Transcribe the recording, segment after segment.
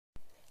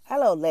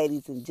Hello,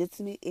 ladies and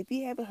gentlemen. If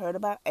you haven't heard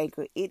about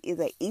Anchor, it is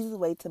an easy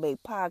way to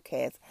make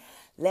podcasts.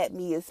 Let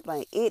me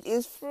explain. It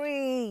is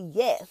free.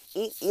 Yes,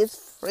 it is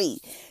free.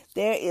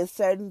 There is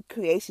certain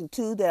creation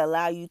tools that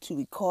allow you to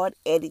record,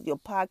 edit your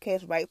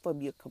podcast right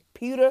from your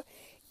computer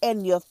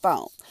and your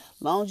phone.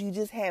 As long as you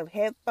just have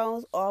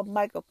headphones or a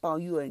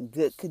microphone, you are in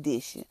good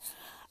condition.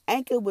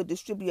 Anchor will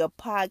distribute your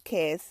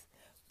podcast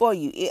for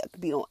you. It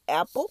could be on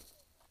Apple.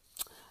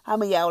 How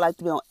many of y'all would like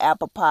to be on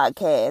Apple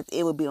Podcasts?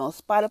 It would be on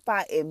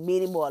Spotify and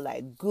many more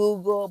like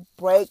Google,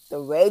 Break, the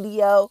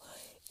radio.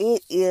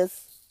 It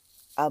is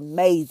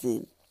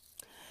amazing.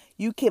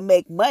 You can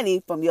make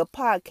money from your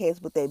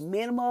podcast with a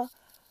minimum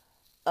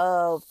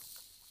of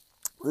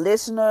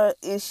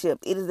listenership.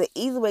 It is an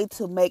easy way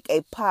to make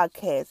a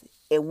podcast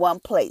in one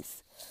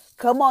place.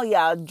 Come on,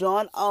 y'all.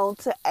 Join on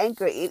to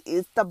Anchor. It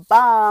is the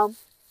bomb.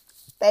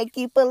 Thank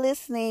you for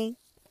listening.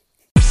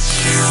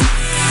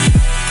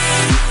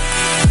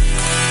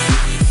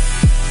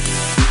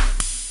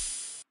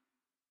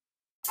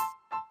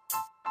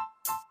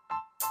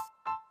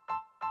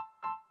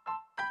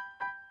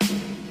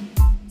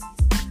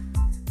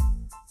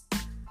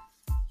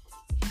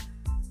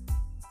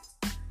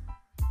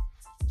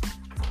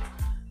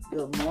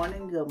 Good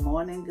morning, good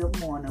morning, good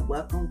morning.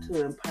 Welcome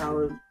to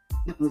Empower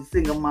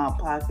Single Mom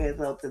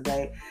Podcast of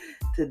today.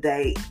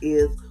 Today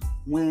is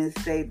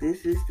Wednesday.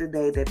 This is the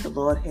day that the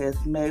Lord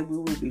has made. We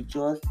will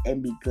rejoice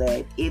and be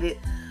glad in it.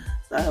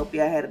 So I hope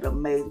y'all had an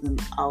amazing,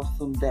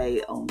 awesome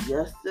day on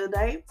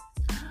yesterday.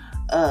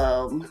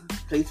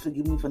 Please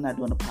forgive me for not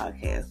doing a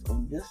podcast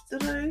on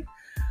yesterday.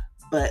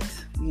 But,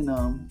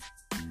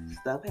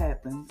 stuff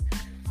happens.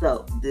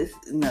 So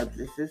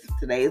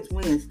today is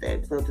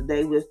Wednesday. So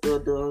today we're still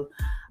doing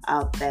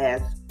our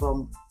fast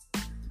from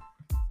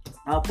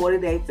our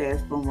 40-day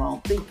fast from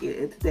wrong thinking.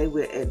 And today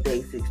we're at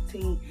day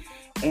 16.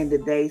 And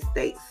today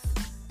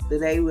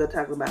we're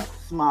talking about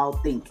small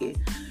thinking.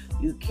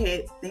 You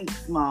can't think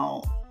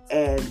small,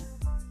 and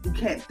you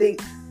can't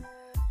think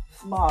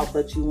small,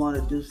 but you want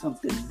to do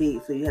something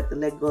big. So you have to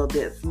let go of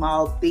that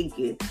small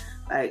thinking.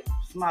 Like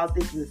small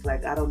thinking is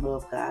like, I don't know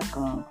if God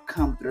can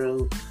come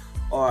through,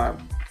 or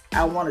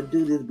I want to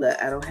do this,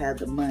 but I don't have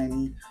the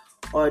money.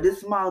 Or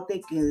this small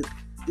thinking is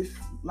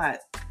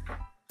like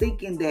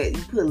thinking that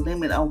you put a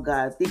limit on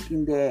God,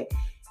 thinking that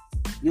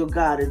your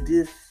God is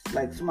this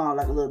like small,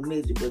 like a little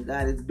midget, but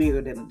God is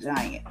bigger than a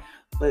giant.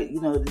 But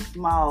the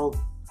small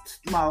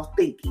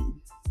thinking.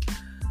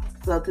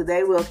 So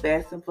today we're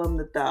fasting from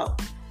the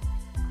thought,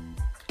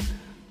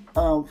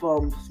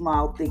 from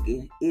small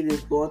thinking. It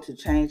is going to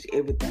change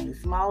everything.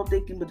 Small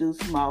thinking produce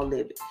small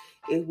living.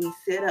 If we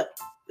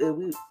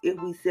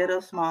set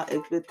up small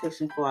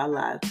expectations for our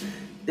lives,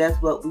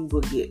 that's what we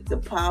will get. The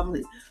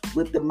problem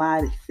with the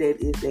mindset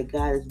is that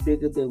God is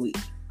bigger than we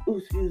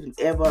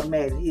ever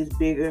imagined. He's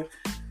bigger.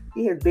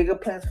 He has bigger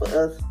plans for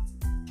us,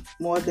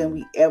 more than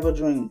we ever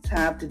dreamed.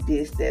 Time to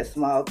ditch that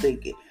small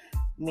thinking.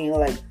 Meaning,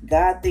 like,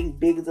 God thinks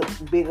big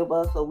of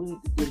us, so we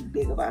need to think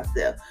big of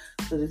ourselves.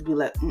 So just be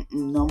like,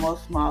 no more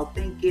small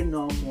thinking,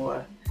 no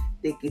more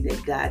thinking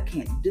that God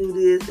can't do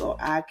this, or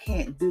I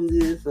can't do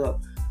this, or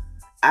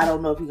I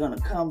don't know if he's gonna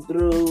come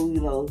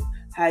through.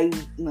 How you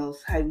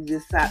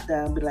just sat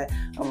down and be like,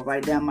 I'm gonna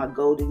write down my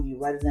goal, then you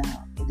write it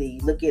down, and then you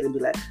look at it and be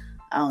like,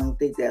 I don't even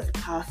think that's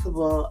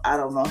possible. I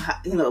don't know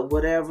how,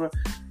 whatever.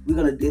 We're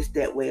gonna ditch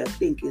that way of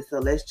thinking. So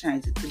let's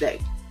change it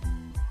today.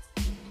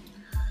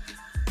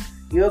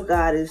 Your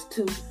God is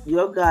too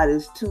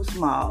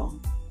small.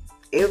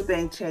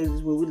 Everything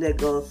changes when we let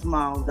go of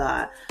small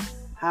God.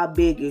 How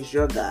big is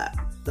your God?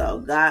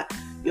 So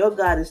your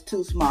God is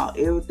too small.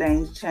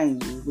 Everything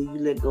changes when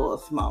you let go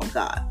of small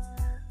God.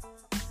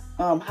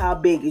 How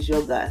big is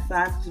your God?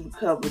 Scientists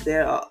discover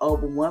there are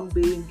over 1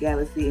 billion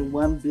galaxies and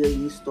 1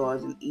 billion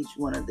stars in each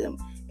one of them.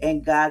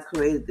 And God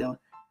created them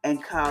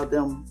and called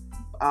them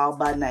all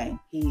by name.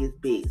 He is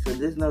big. So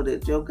just know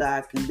that your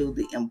God can do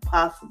the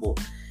impossible.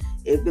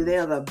 If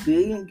there's a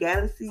billion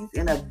galaxies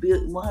and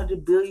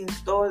 100 billion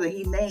stars, and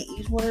he named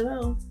each one of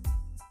those,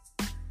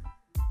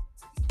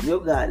 your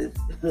God is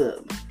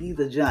he's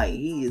a giant.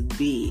 He is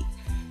big.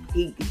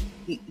 He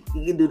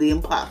can do the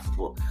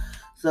impossible.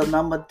 So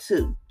number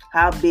 2,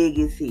 how big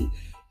is he?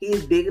 He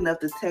is big enough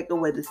to take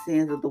away the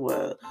sins of the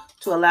world,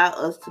 to allow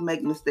us to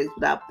make mistakes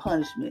without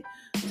punishment,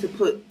 to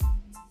put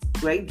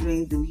great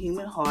dreams in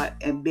human heart,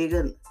 and big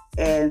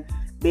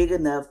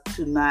enough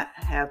to not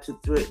have to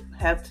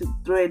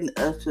threaten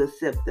us to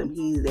accept them.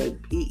 He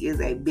is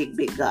a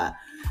big God.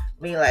 I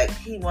mean, like,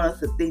 he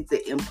wants us to think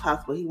the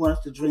impossible. He wants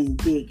us to dream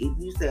big. If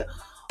you say,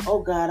 oh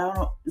God,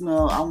 I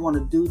want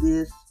to do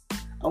this.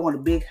 I want a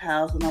big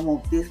house, and I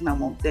want this, and I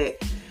want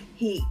that.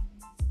 He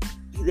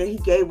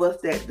gave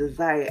us that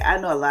desire. I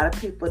know a lot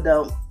of people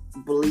don't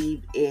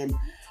believe in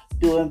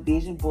doing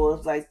vision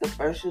boards like the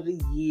first of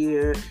the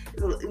year.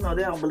 They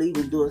don't believe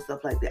in doing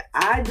stuff like that.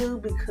 I do,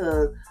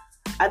 because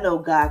I know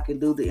God can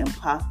do the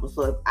impossible.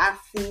 So if I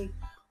see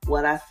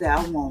what I say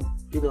I want,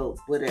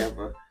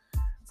 whatever,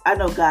 I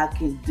know God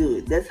can do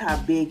it. That's how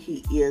big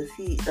he is.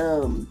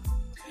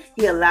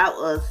 He allowed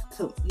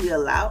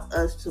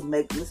us to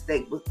make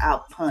mistakes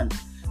without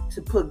punishment,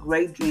 to put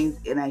great dreams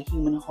in our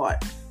human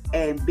heart,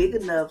 and big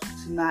enough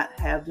to not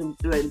have them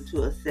threaten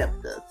to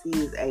accept us. He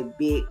is a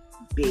big,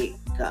 big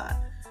God.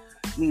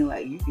 I mean,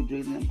 like, you can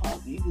dream the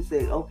impossible. You can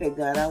say, okay,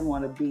 God, I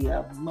want to be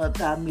a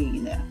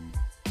multi-millionaire.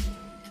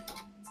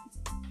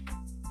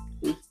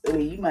 I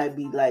mean, you might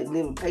be like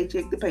living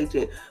paycheck to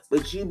paycheck,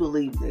 but you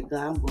believe that,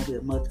 God, I'm going to be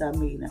a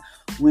multi-millionaire.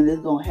 When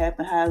it's going to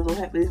happen, how it's going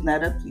to happen, it's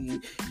not up to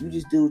you. You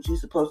just do what you're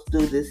supposed to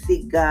do. Just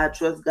seek God,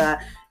 trust God,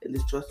 and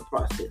just trust the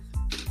process.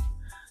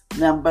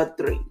 Number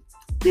 3,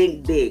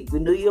 think big.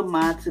 Renew your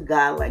mind to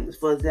God language.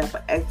 For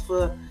example,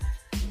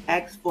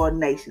 ask for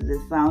nations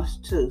in Psalms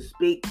 2.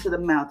 Speak to the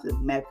mountains,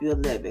 Matthew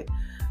 11.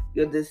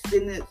 Your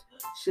descendants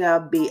shall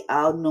be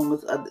all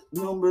numbers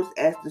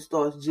as the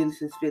stars,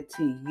 Genesis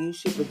 15. You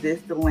shall possess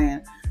the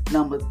land,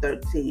 Numbers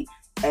 13.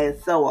 And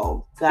so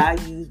on.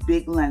 God used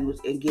big language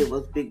and give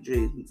us big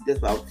dreams. That's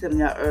what I was telling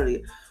y'all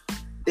earlier.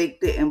 Think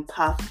the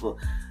impossible.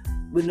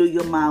 Renew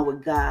your mind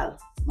with God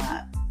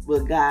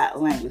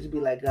language. Be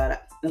like, God,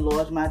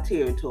 enlarge my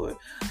territory.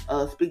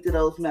 Speak to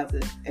those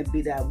mountains and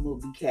be thou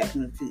moved, be cast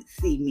in the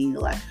sea. Meaning,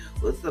 like,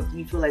 well, something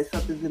you feel like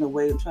something's in the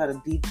way and try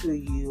to detour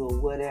you or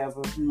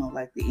whatever. You know,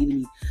 like the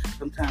enemy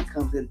sometimes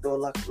comes in and throw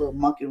like a little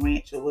monkey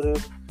wrench or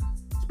whatever.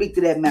 Speak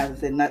to that mountain and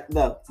say,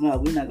 no,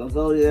 we're not gonna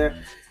go there.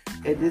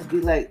 And just be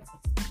like,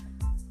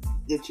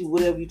 that you,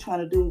 whatever you're trying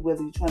to do,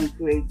 whether you're trying to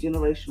create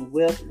generational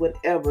wealth,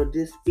 whatever,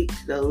 just speak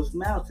to those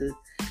mountains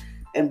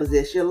and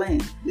possess your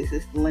land. This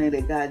is the land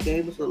that God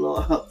gave us, so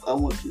Lord, I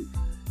want you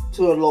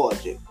to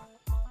enlarge it.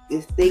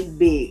 Just think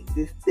big.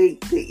 Just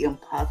think the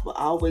impossible.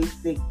 Always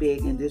think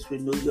big and just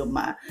renew your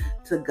mind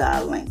to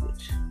God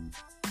language.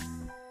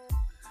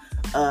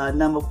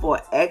 Number 4,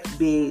 act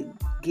big.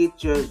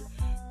 Get your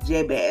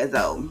Jabez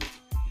on.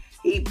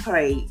 He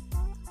prayed,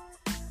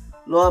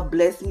 Lord,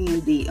 bless me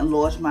indeed,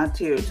 enlarge my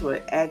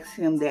territory. Ask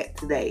him that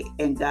today,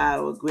 and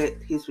God will grant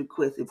his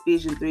request.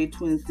 Ephesians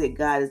 3:20 said,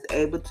 God is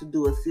able to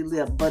do exceedingly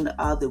abundant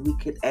all that we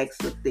can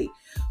ask or think.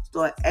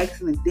 Start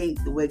asking and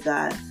think the way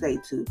God say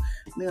to.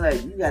 I mean,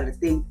 like, you got to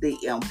think the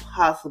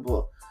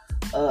impossible.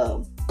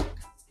 I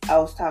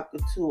was talking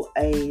to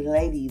a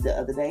lady the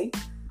other day,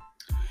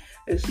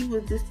 and she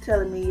was just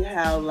telling me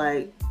how,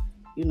 like,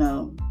 you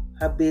know,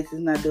 her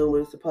business not doing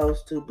what it's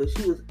supposed to, but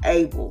she was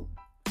able,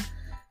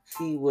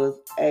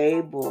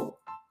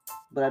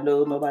 but I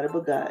know nobody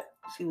but God.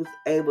 She was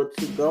able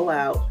to go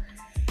out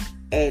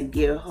and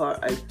get her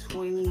a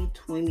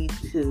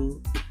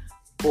 2022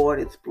 Ford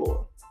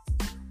Explorer.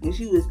 When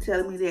she was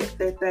telling me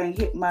that thing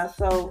hit my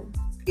soul,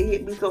 it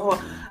hit me so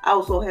hard. I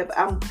was so happy.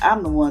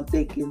 I'm the one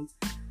thinking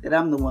that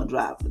I'm the one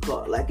driving the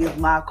car, like it's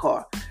my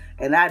car.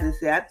 And I just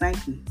said, I thank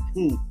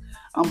you.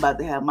 I'm about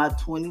to have my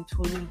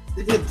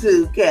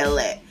 2022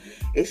 Cadillac.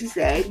 And she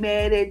said, I ain't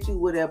mad at you,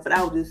 whatever. But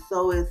I was just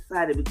so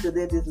excited because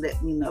that just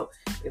let me know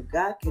if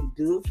God can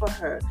do it for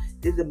her,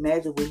 just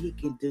imagine what he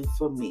can do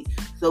for me.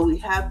 So we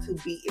have to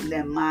be in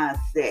that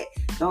mindset.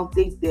 Don't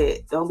be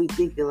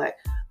thinking like,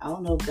 I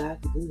don't know if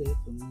God can do that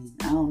for me.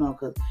 I don't know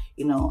because,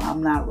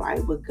 I'm not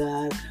right with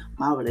God.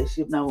 My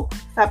relationship, no.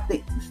 Stop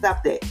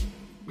that.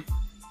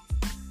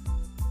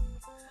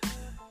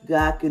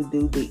 God can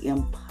do the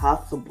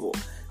impossible.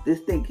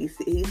 This thing, he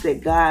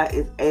said, God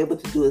is able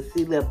to do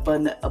exceedingly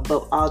abundant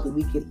above all that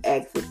we can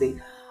ask or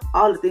think.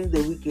 All the things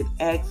that we can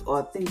ask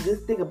or think.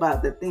 Just think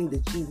about the things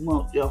that you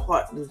want, your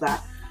heart desire.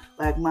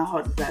 Like my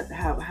heart desires to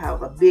have a house,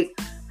 a big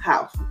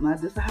house, not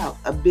just a house,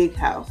 a big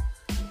house.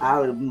 I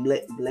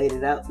already laid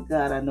it out to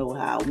God. I know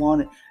how I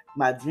want it.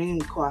 My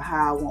dream car,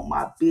 how I want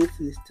my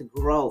business to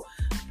grow.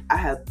 I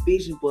have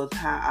vision boards,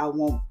 how I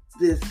want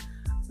this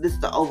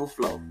to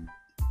overflow.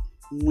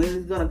 When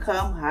it's going to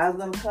come, how it's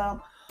going to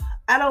come,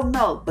 I don't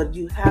know, but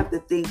you have to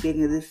think big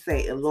and just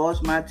say,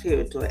 enlarge my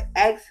territory.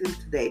 Ask him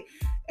today,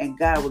 and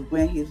God will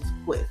grant his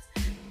request.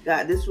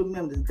 God, just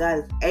remember that God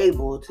is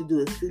able to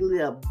do exceedingly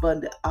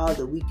abundant all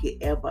that we can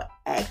ever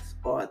ask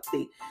or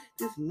think.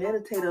 Just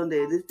meditate on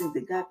that. Just think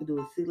that God can do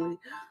exceedingly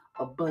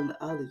abundant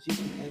all that you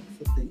can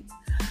ask or think.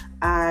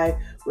 I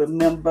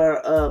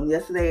remember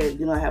yesterday,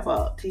 I have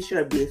a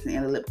t-shirt business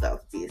and a lip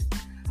gloss business.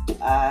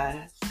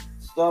 I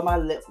started my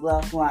lip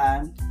gloss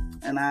line,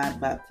 and I'm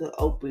about to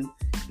open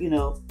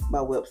my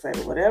website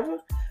or whatever.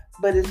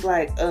 But it's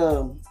like,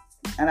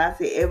 and I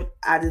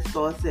just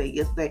started saying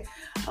yesterday,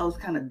 I was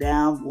kind of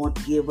down, want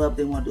to give up,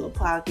 didn't want to do a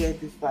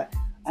podcast. It's like,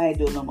 I ain't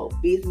doing no more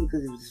business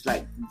because it was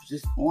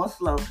just going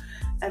slow.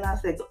 And I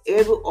said,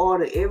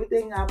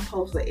 everything I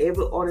post,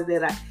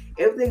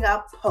 everything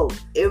I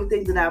post,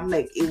 everything that I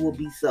make, it will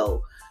be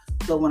sold.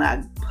 So when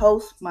I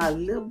post my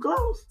lip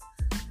gloss,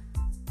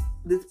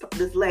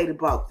 this lady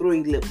bought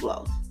 3 lip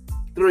gloss.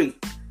 3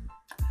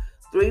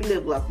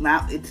 lip gloss.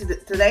 Now,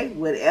 today,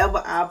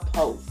 whatever I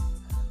post,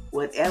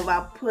 whatever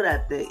I put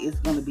out there, it's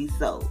going to be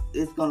sold.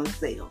 It's going to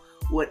sell.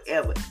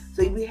 Whatever.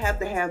 So we have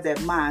to have that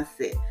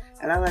mindset.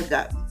 And I like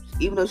God.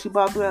 Even though she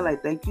bought 3, I'm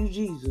like, thank you,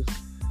 Jesus.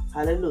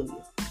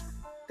 Hallelujah.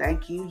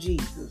 Thank you,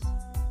 Jesus.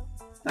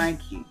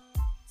 Thank you.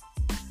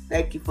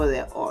 Thank you for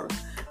that order.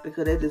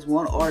 because there's this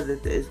one order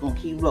that is going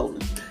to keep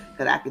rolling.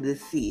 Because I can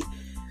just see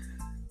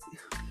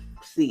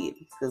it.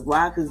 Because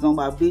why? Because it's on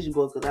my vision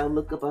board. Because I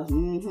look up,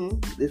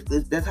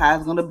 that's how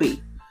it's going to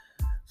be.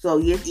 So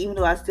yes, even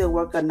though I still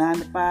work a 9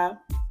 to 5,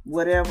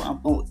 whatever,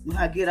 when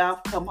I get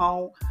off, come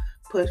home,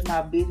 push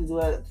my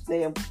business.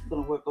 Today I'm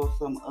going to work on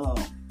some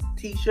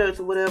t-shirts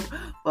or whatever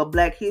for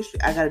Black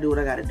History. I got to do what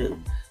I got to do.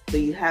 So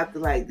you have to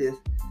like this.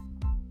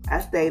 I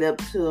stayed up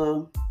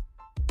till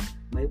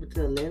maybe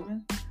till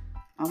 11,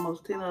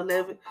 almost 10 or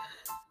 11.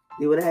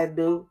 Did what I had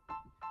to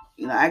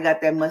do. I got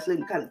that much sleep.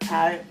 I'm kind of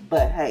tired,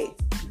 but hey,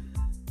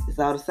 it's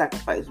all the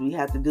sacrifice. We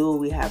have to do what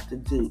we have to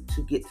do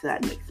to get to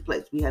that next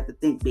place. We have to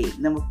think big.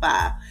 Number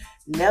 5,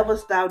 never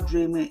stop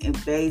dreaming,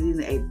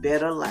 invading a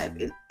better life.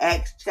 In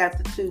Acts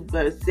chapter 2,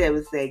 verse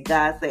 7 say,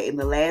 God said, in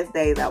the last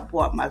days I'll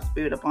pour out my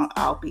spirit upon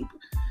all people.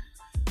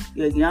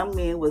 Your young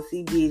men will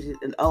see visions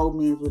and old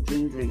men will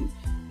dream dreams.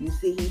 You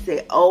see, he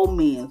said old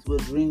men will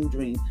dream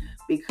dreams,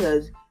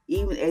 because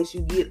even as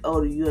you get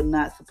older, you're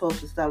not supposed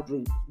to stop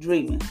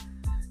dreaming.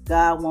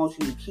 God wants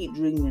you to keep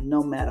dreaming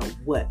no matter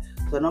what.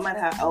 So no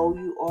matter how old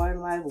you are in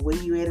life or where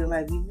you at in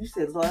life, you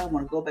say, Lord, I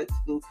want to go back to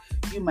school.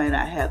 You might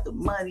not have the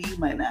money. You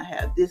might not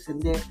have this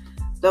and that.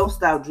 Don't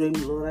stop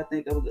dreaming, Lord. I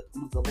think I'm going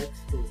to go back to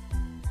school.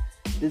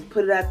 Just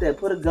put it out there.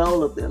 Put a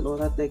goal up there,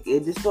 Lord. I think.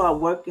 And just start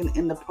working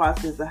in the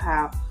process of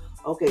how,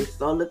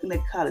 start looking at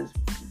college.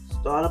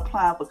 Start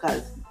applying for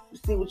college.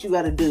 See what you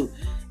got to do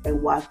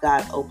and watch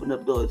God open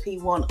up doors. He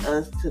wants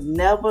us to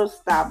never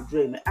stop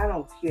dreaming. I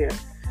don't care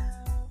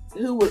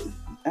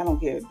I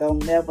don't care.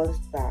 Don't never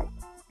stop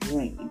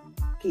dreaming.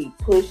 Keep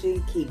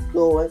pushing, keep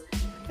going,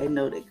 and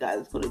know that God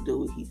is going to do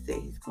what he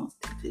said he's going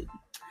to do.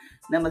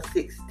 Number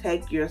 6,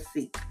 take your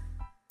seat.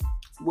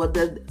 What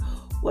do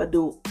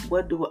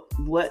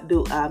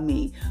I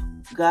mean?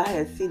 God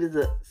has seated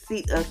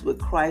us with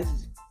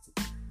Christ,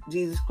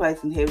 Jesus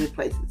Christ, in heavenly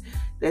places.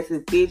 That's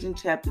in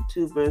Ephesians chapter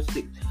 2, verse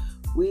 6.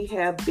 We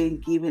have been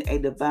given a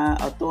divine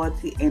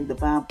authority and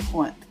divine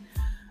point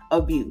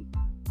of view.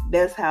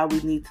 That's how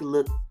we need to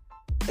look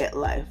at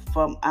life,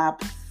 from our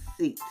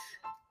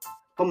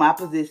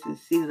position,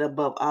 seated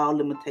above all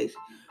limitation.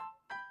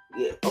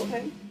 Yeah,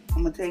 okay.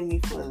 I'm gonna take me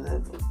for a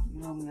level.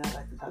 You know me, I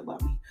like to talk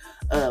about me.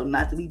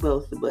 Not to be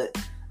boasted, but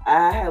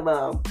I have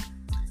a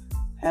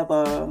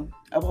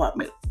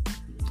apartment,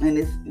 and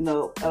it's I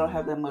don't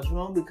have that much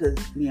room because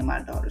me and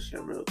my daughter share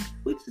a room,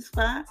 which is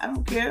fine. I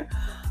don't care.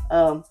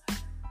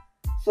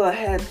 So I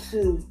had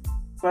to.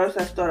 First,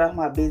 I started off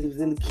my business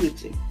in the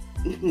kitchen,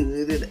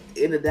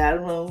 in the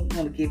dining room,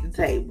 on the kitchen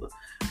table.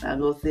 I'm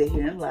going to sit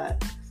here and lie.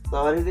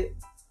 Started it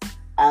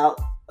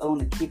out on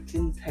the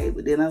kitchen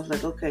table. Then I was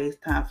like, okay, it's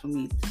time for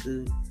me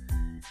to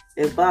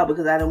evolve,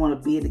 because I didn't want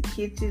to be in the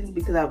kitchen,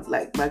 because I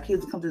like my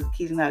kids would come to the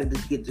kitchen, I would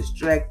just get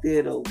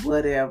distracted or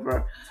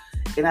whatever.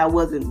 And I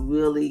wasn't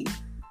really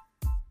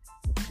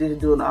just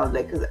doing all of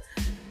that because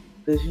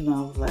I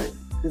was like,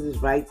 because it's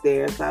right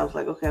there. So I was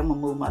like, okay, I'm going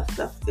to move my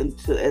stuff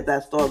as I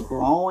start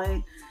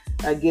growing,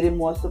 getting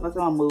more stuff, I said,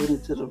 I'm moving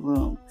into the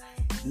room.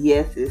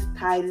 Yes, it's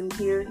tight in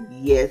here.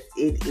 Yes,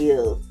 it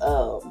is.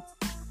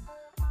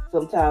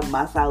 Sometimes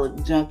my side look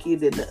junky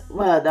than the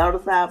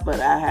other side, but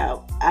I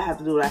have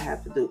to do what I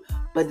have to do.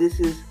 But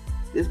just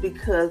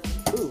because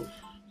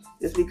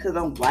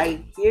I'm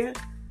right here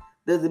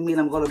doesn't mean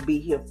I'm gonna be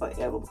here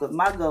forever. Because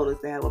my goal is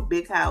to have a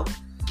big house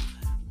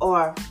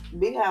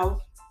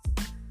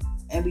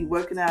and be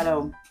working out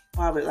of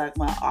probably like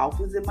my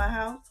office in my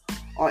house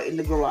or in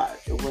the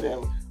garage or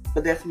whatever.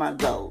 But that's my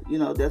goal.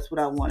 That's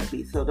what I want to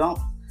be. So don't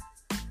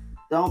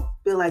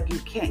feel like you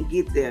can't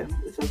get there.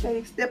 It's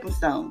okay. Stepping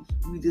stones.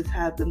 You just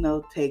have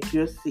to take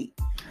your seat.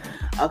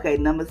 Okay,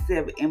 number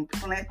 7.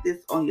 Implant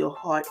this on your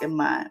heart and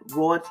mind.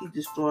 Royalty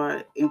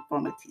destroy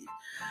infirmity.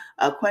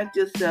 Acquaint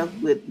yourself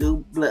with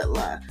new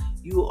bloodline.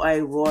 You are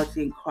a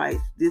royalty in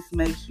Christ. This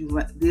makes you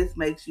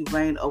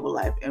reign over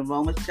life. In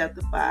Romans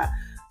chapter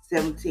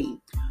 5:17.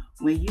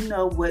 When you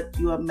know what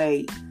you are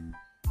made,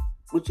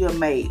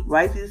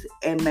 righteous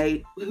and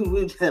made.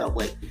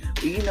 Wait.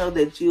 You know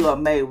that you are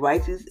made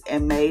righteous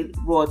and made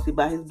royalty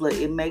by his blood.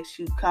 It makes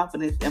you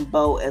confident and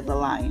bold as a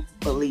lion.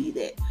 Believe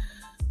that.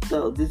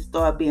 So just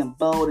start being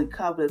bold and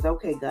confident.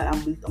 Okay, God,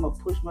 I'm gonna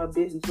push my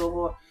business so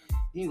hard.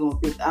 You're gonna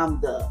think I'm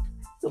the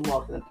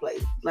marketing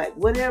place. Like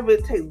whatever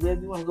it takes.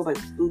 Whenever you want to go back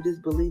to school,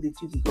 just believe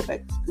that you can go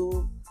back to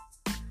school.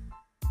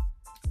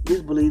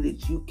 Just believe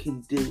that you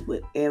can do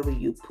whatever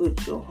you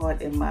put your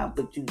heart and mind,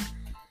 but you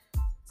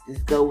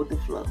just go with the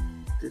flow.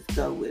 Just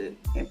go with it.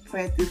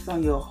 Imprint this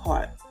on your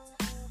heart.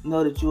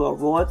 Know that you are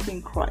royalty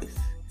in Christ.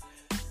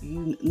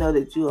 You know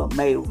that you are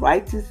made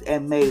righteous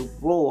and made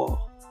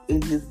royal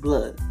in his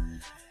blood.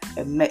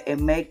 And by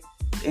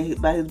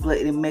his blood,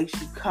 it makes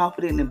you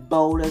confident and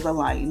bold as a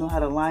lion. You know how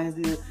the lions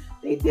is?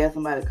 They dare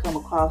somebody to come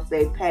across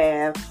their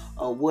path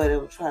or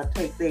whatever, try to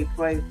take their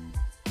prey.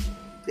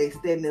 They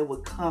stand there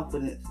with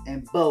confidence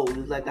and bold.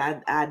 It's like,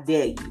 I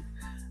dare you.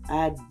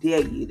 I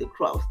dare you to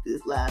cross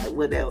this line or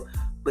whatever.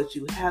 But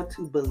you have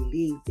to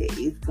believe that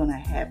it's going to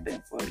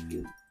happen for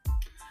you.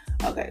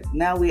 Okay,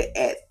 now we're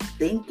at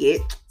think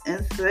it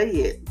and say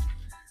it.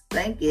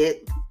 think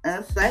it,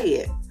 and say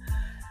it.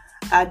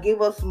 I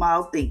give up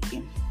small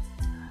thinking.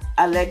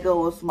 I let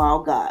go of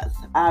small gods.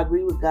 I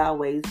agree with God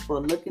ways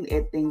for looking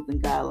at things in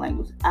God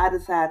language. I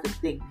decide to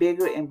think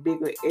bigger and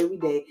bigger every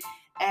day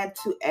and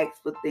to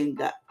ask for things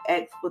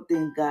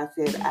God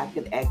said I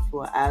could ask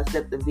for. I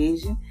accept the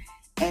vision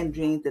and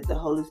dreams that the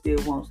Holy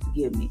Spirit wants to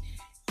give me.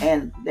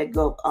 And let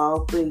go of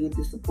all failure,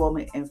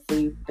 disappointment, and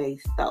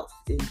free-based thoughts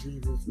in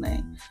Jesus'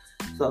 name.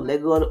 So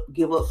let go,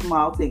 give up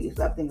small things.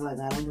 Stop thinking like,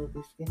 I don't know if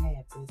this can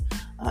happen.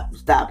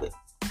 Stop it.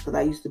 Because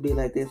I used to be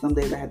like this. Some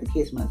days I had to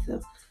catch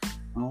myself.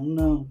 Oh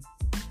no.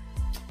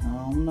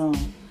 Oh no.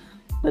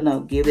 But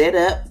no, give that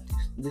up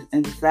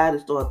and decide to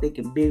start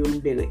thinking bigger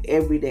and bigger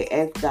every day.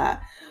 Ask God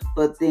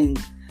for things.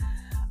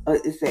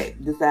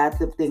 Decide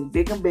to think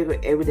bigger and bigger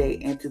every day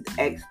and to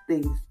ask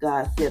things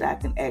God said I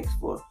can ask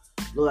for.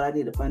 Lord, I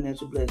need a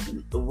financial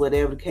blessing, or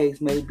whatever the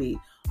case may be.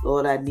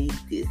 Lord, I need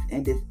this.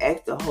 And just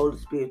ask the Holy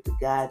Spirit to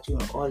guide you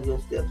in all your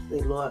steps.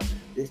 Say, Lord,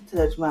 just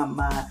touch my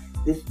mind.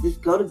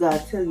 Just go to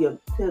God. Tell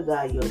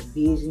God your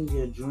visions,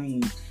 your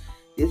dreams.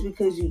 Just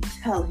because you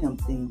tell him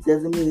things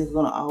doesn't mean it's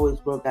going to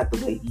always work out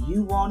the way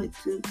you want it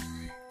to.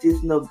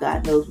 Just know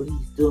God knows what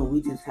he's doing.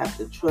 We just have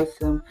to trust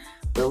him,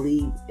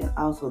 believe, and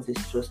also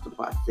just trust the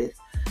process.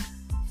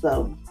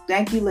 So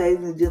thank you,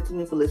 ladies and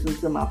gentlemen, for listening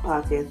to my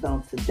podcast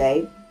on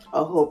today. I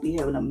hope you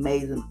have an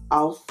amazing,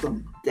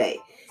 awesome day.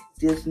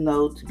 Just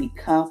know to be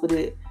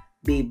confident,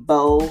 be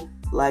bold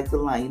like the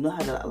lion. You know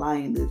how the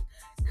lion is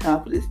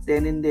confident,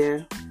 standing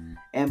there,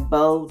 and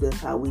bold. That's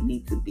how we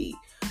need to be.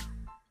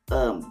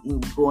 When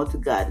we're going to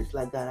God, it's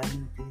like, God, I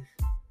need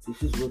this.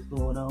 This is what's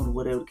going on,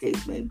 whatever the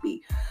case may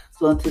be.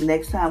 So until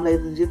next time,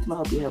 ladies and gentlemen, I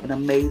hope you have an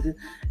amazing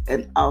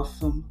and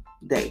awesome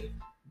day.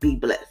 Be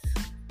blessed.